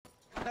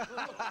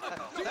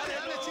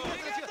Dale, chica.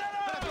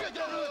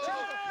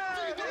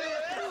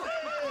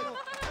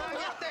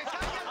 ¡Cállate,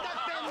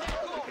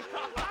 pendejo!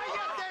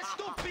 ¡Cállate,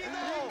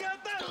 estúpido!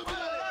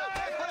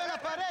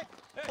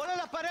 ¡Ponle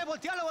la pared!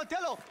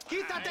 ¡Voltealo!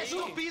 ¡Quítate,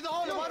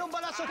 estúpido! ¡Le voy a dar un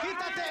balazo!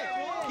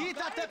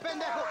 ¡Quítate,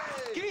 pendejo!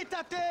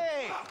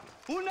 ¡Quítate!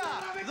 1,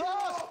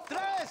 2, 3,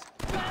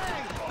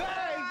 ¡bang!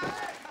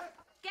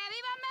 ¡Que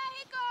viva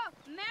México!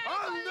 ¡México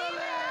 ¡Ándale!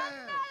 libre!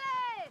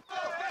 ¡Ándale!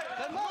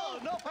 ¡Calmado!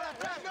 ¡No, para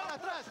atrás!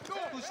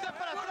 ¡Usted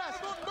para atrás!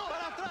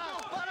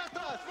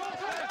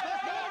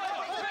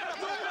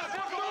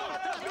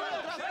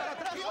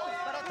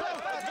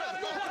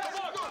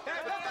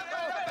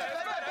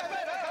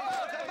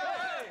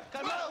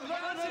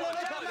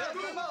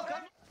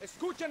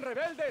 ¡Escuchen,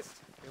 rebeldes!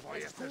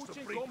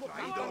 ¡Escuchen cómo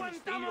traidor! ¡No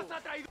aguantamos a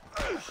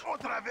traidores!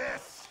 ¡Otra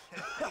vez!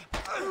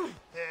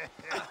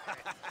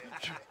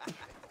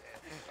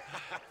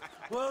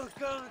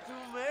 Welcome to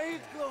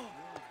Mexico.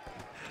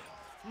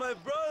 My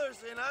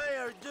brothers and I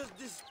are just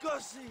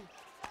discussing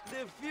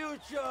the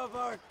future of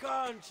our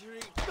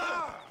country.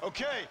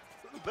 Okay,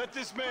 let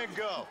this man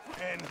go.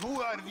 And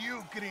who are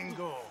you,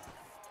 gringo?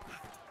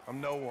 I'm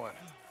no one.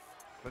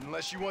 But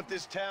unless you want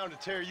this town to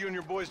tear you and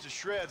your boys to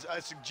shreds, I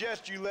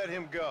suggest you let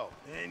him go.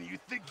 And you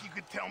think you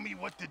could tell me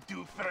what to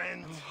do,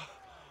 friend?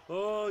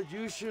 Oh,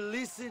 you should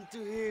listen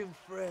to him,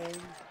 friend.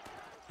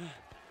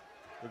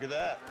 Look at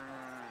that.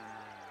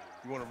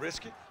 You want to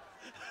risk it?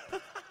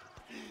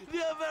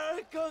 The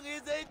American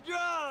is a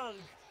drunk.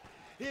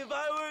 If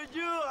I were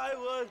you,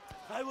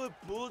 I would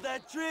pull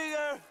that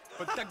trigger.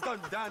 Put the gun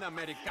down,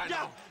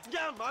 Americano.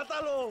 Ya,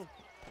 mátalo.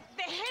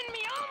 ¡Dejen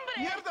mi hombre!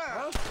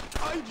 ¡Mierda!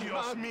 ¡Ay,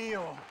 Dios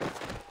mío!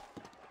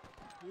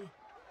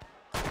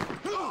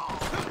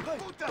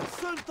 ¡Puta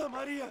Santa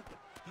María!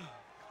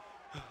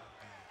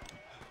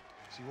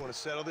 So you want to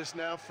settle this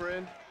now,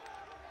 friend?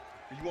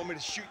 Or you want me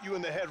to shoot you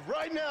in the head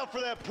right now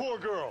for that poor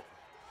girl?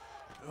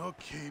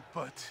 Okay,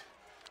 but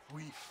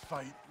we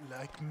fight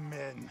like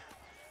men,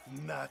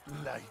 not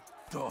like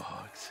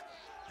dogs.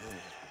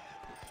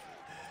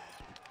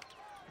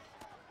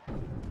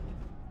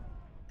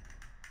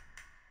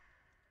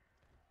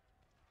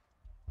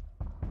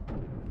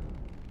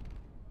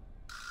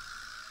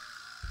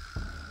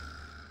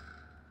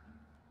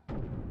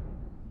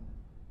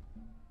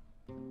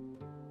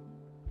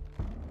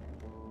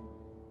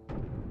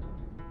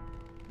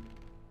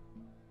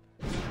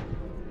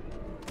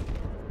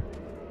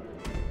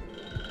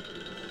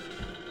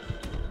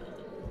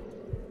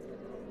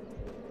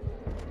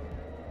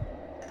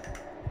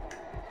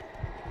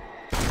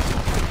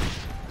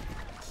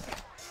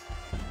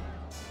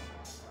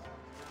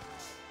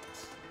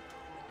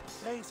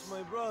 Thanks,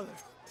 my brother.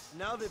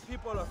 Now the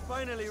people are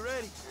finally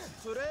ready.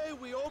 Today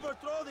we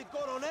overthrow the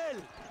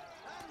Coronel.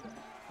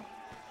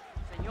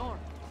 Senor,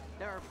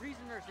 there are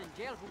prisoners in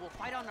jail who will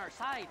fight on our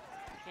side.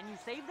 Can you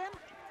save them?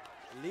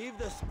 Leave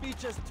the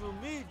speeches to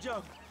me,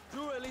 Joe.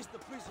 You release the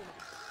prisoners.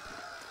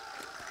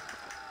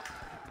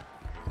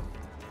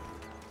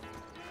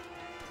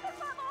 ¡Por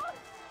favor!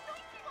 ¡No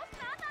hicimos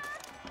nada!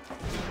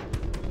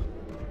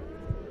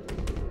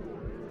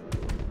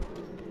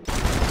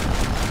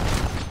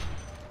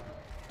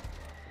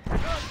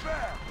 Not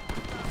bad!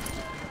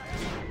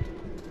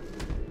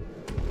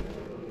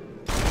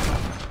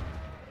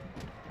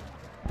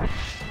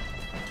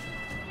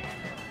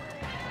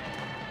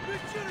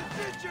 Richard and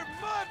Ginger,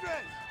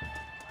 madres!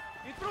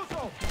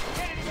 ¡Intruso!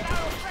 ¡Quiere liberar a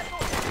los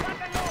presos!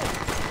 ¡Sáquenlo!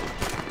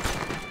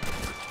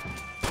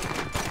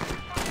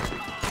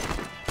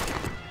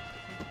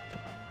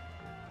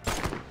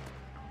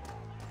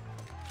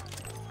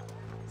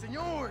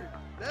 Senor,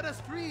 let us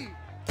free!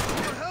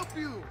 We'll help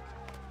you!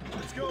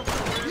 Let's go,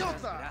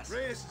 Idiota!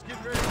 Reyes is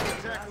getting ready to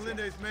attack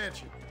Linde's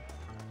mansion.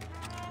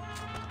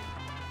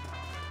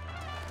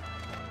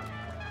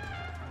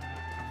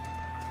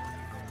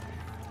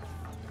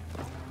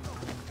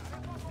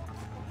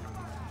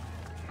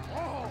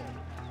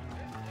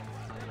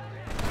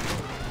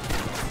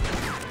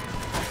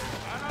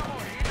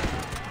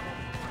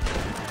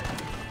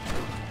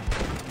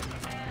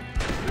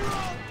 You're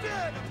all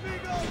dead,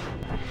 amigos!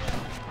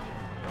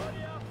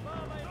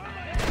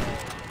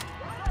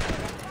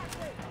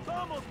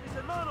 Somos, mis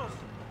hermanos.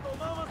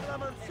 Tomamos la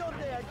mansión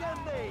de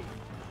Allende.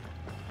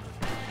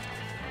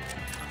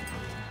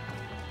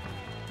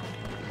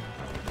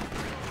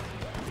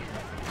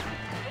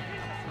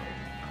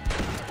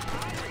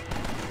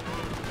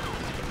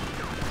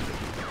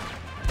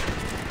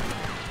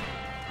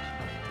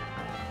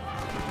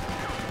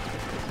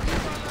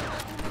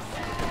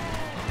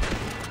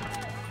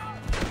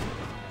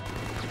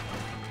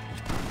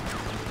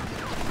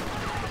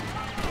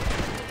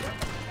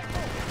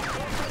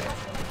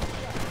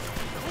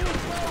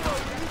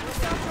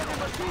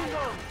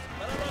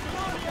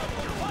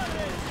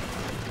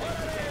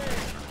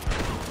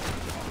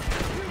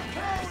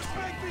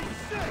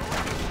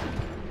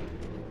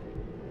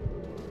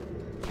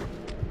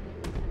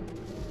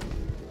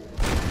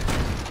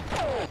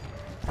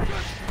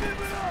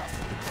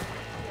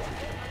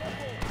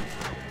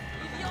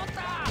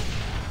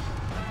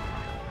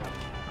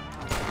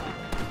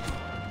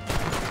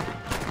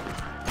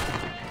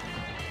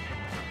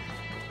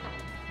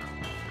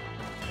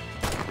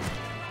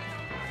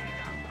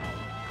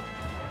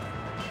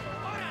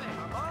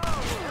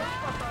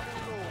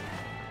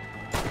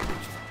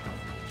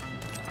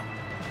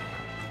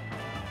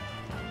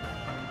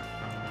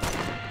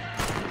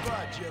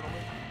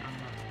 gentlemen.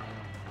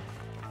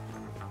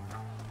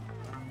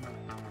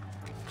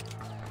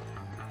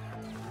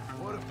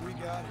 What have we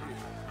got here?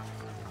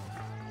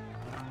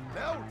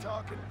 Now we're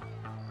talking.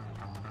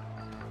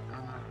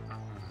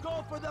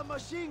 Go for the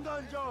machine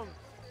gun, John.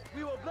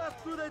 We will blast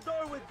through the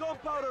door with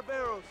gunpowder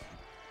barrels.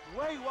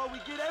 Wait while we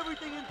get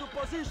everything into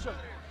position.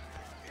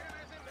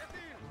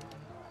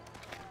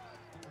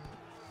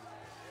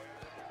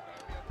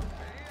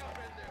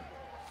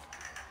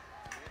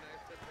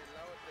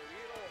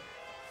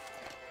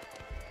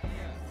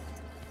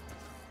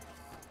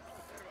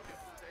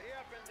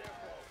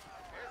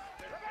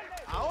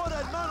 Ahora,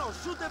 hermano,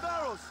 shoot the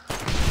barrels.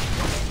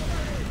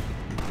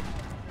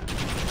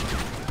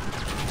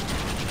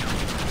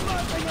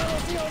 ¡Maten a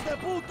los hijos de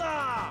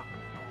puta!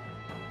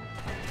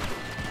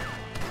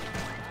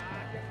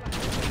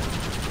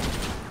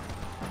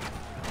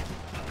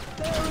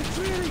 ¡They're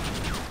retreating!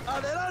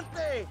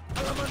 ¡Adelante!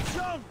 ¡A la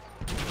mansión!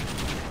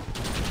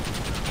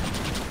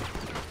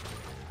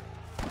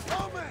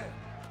 ¡Tome!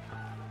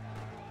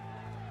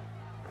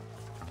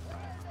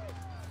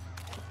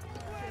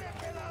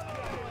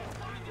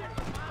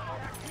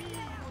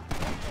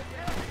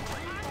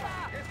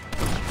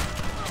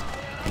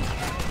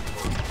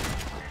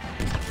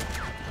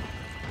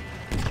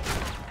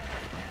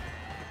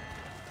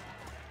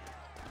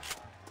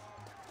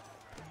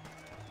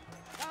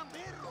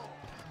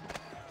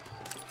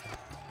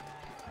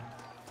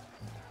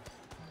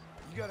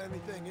 You got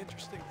anything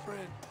interesting,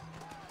 friend?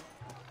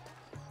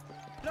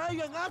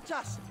 ¡Traigan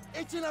hachas!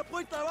 ¡Echen la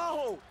puerta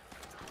abajo!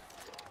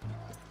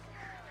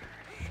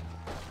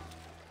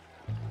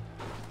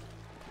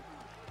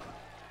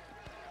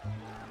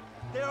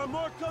 There are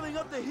more coming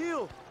up the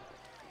hill!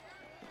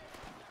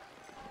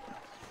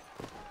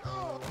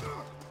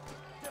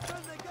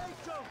 Defend the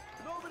gate, Joe!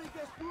 Nobody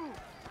gets through!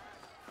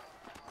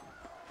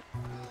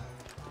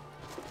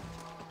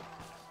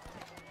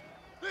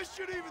 This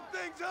should even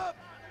things up!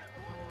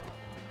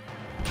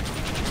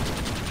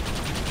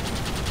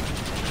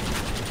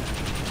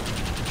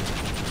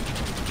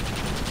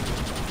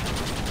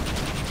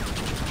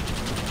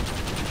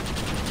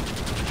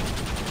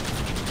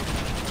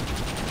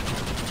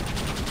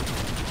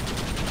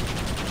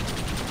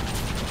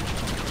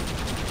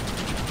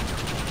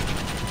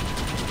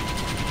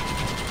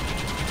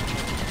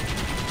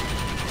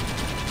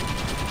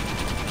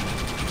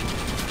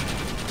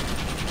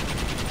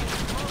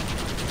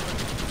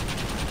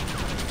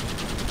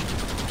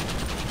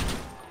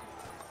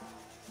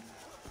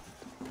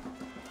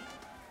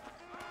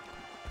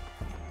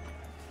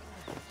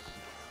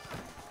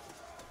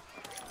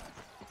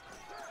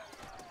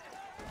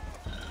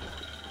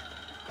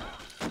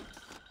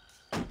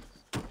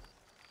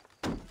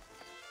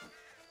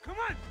 Come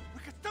on!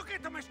 We can still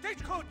get to my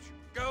stagecoach!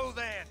 Go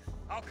then!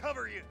 I'll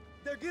cover you!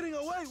 They're getting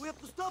away! We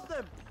have to stop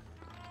them!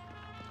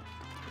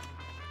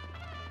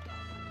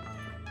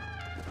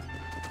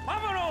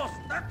 ¡Vámonos!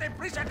 ¡Date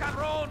prisa,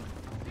 cabrón!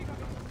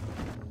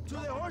 To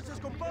the horses,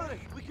 compadre!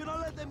 We cannot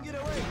let them get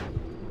away!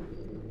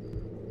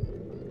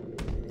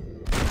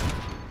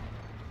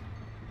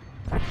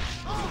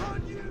 I'll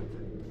hunt you!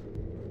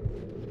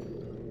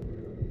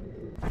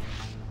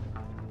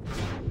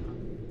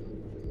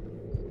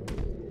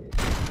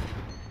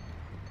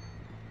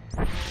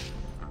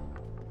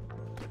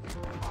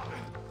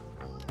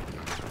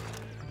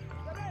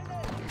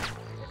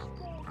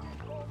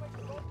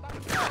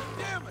 God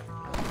damn it!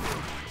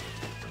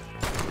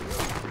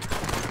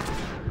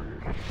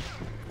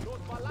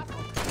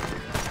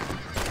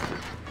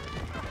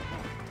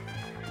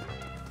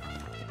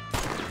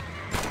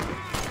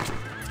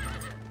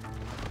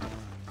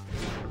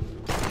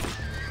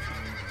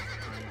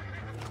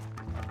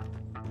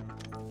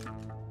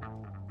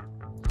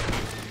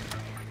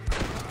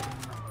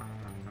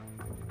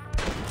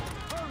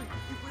 Hurry!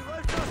 If we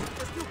ride fast, we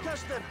can still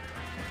catch them!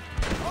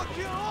 I'll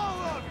kill all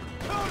of them!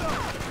 Hold up!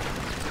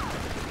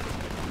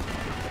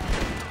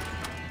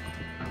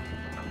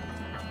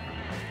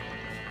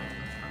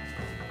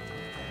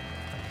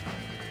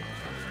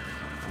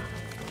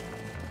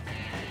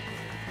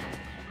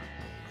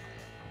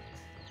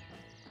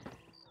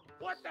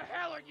 What the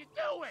hell are you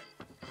doing?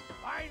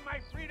 Find my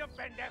freedom,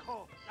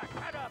 pendejo! Now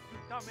shut up, you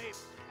dumb ape,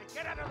 and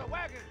get out of the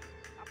wagon!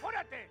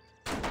 Apúrate!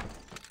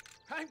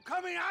 I'm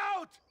coming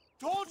out!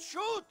 Don't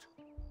shoot!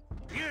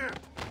 Here!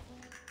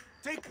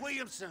 Take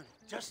Williamson.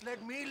 Just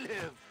let me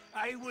live.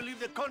 I will leave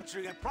the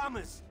country, I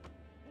promise.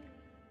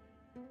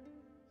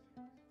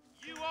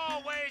 You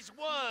always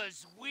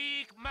was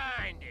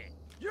weak-minded.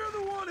 You're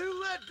the one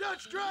who let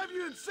Dutch drive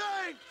you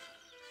insane!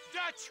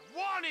 Dutch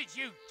wanted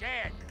you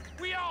dead.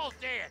 We all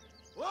dead.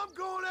 Well, I'm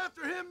going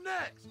after him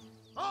next.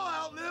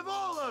 I'll outlive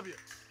all of you.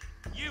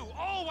 You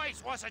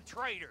always was a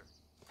traitor.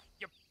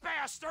 You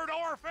bastard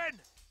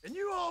orphan! And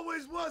you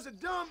always was a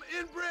dumb,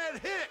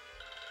 inbred hick.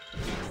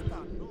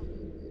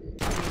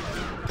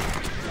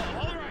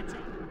 All right, Joe.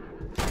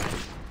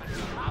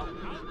 Out.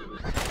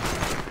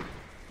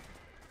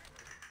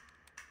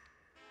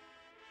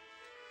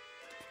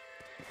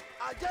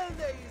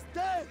 Allende is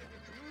dead!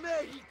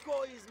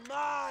 Mexico is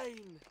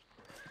mine!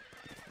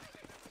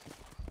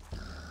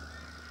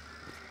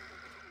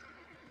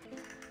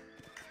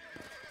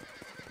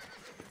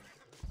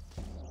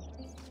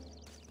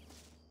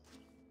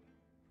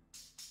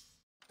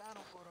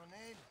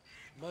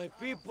 My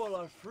people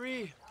are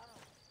free,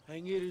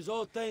 and it is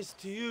all thanks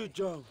to you,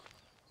 John.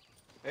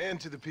 And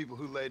to the people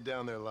who laid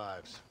down their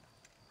lives.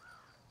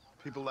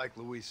 People like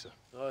Luisa.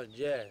 Oh,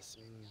 yes.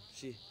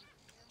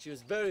 She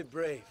was very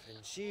brave,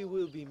 and she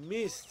will be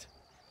missed.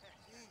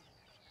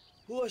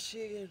 Who was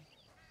she again?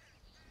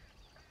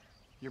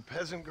 Your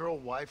peasant girl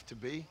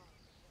wife-to-be?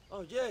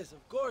 Oh, yes,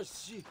 of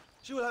course.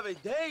 She will have a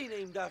day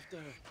named after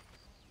her.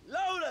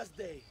 Laura's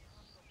Day.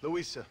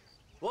 Luisa.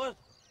 What?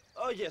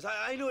 Oh, yes,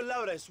 I know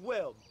Laura as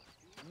well.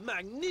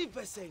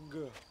 Magnificent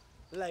girl.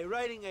 Like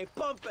riding a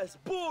pompous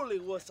bull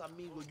it was,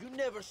 amigo. You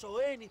never saw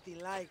anything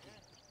like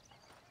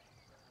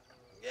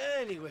it.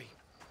 Anyway,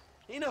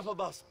 enough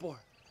about sport.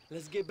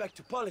 Let's get back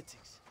to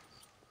politics.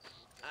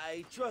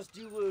 I trust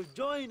you will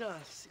join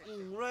us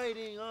in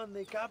riding on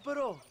the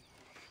Capitol.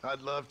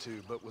 I'd love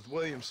to, but with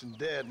Williamson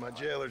dead, my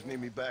jailers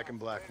need me back in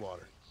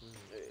Blackwater.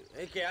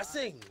 ¿Qué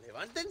hacen?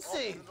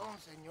 Levántense.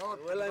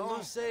 Well, I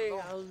must say,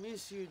 I'll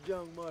miss you,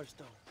 John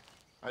Marston.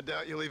 I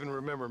doubt you'll even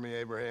remember me,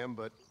 Abraham,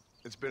 but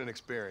it's been an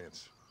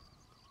experience.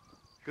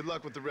 Good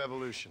luck with the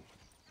revolution.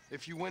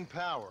 If you win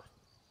power,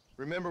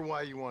 remember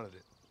why you wanted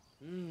it.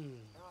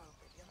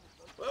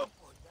 Well,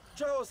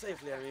 travel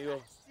safely,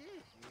 amigo.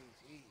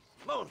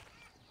 Vámonos.